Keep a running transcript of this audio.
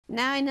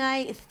Now, in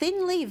a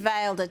thinly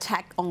veiled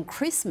attack on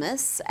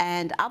Christmas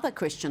and other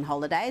Christian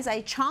holidays,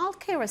 a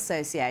childcare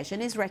association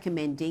is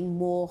recommending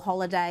more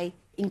holiday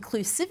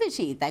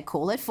inclusivity, they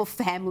call it, for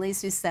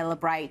families who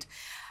celebrate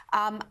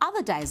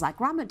other days like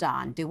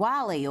Ramadan,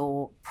 Diwali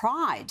or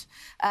Pride.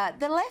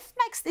 The left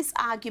makes this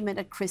argument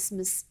at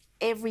Christmas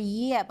every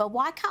year, but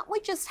why can't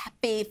we just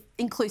be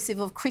inclusive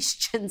of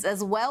Christians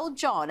as well,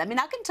 John? I mean,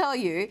 I can tell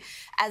you,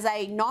 as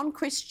a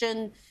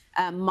non-Christian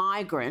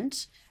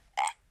migrant,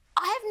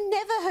 I have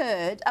never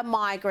heard a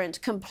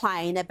migrant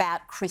complain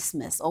about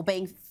Christmas or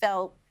being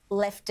felt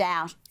left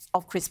out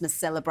of Christmas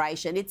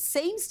celebration. It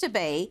seems to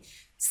be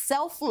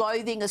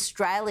self-loathing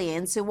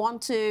Australians who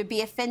want to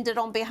be offended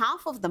on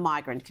behalf of the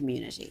migrant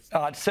community.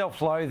 It's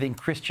self-loathing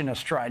Christian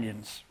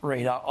Australians,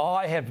 Rita.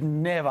 I have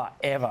never,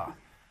 ever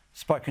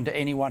spoken to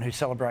anyone who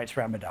celebrates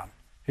Ramadan,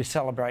 who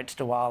celebrates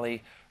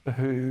Diwali,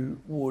 who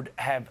would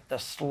have the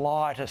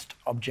slightest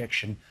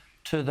objection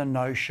to the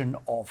notion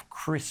of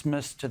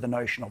Christmas, to the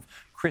notion of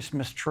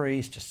Christmas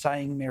trees, to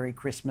saying Merry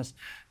Christmas.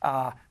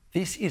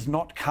 This is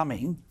not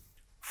coming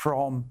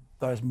from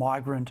those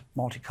migrant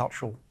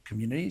multicultural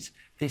communities.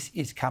 This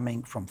is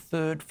coming from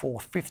third,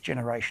 fourth, fifth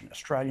generation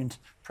Australians,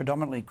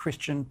 predominantly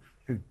Christian,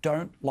 who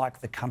don't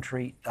like the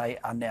country they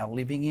are now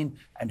living in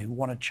and who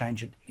want to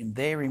change it in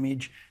their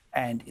image.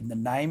 And in the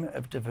name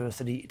of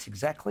diversity, it's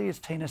exactly as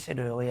Tina said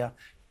earlier,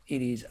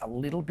 it is a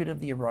little bit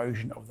of the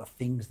erosion of the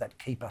things that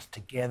keep us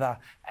together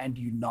and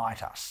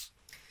unite us.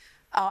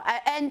 Oh,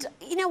 and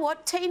you know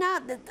what,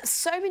 Tina?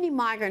 So many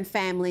migrant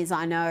families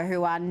I know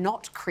who are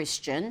not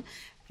Christian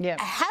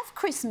have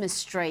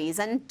Christmas trees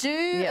and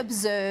do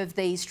observe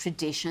these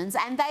traditions,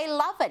 and they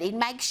love it. It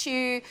makes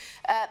you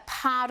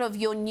part of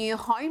your new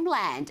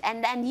homeland.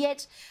 And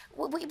yet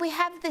we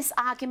have this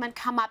argument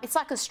come up. It's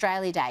like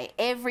Australia Day.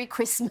 Every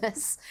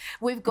Christmas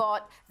we've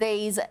got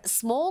these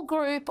small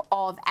group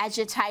of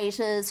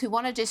agitators who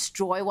want to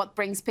destroy what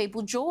brings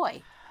people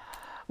joy.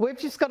 We've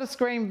just got to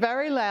scream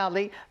very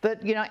loudly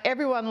that, you know,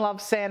 everyone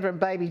loves Santa and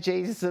baby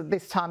Jesus at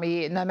this time of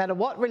year, no matter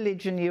what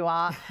religion you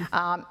are.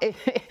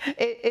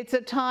 It's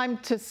a time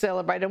to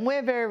celebrate, and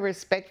we're very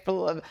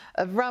respectful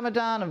of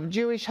Ramadan, of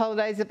Jewish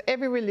holidays, of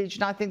every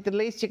religion. I think the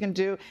least you can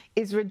do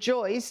is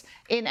rejoice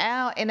in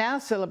our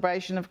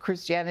celebration of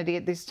Christianity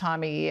at this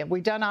time of year.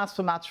 We don't ask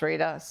for much,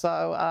 Rita,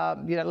 so,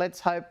 you know,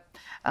 let's hope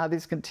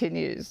this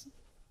continues.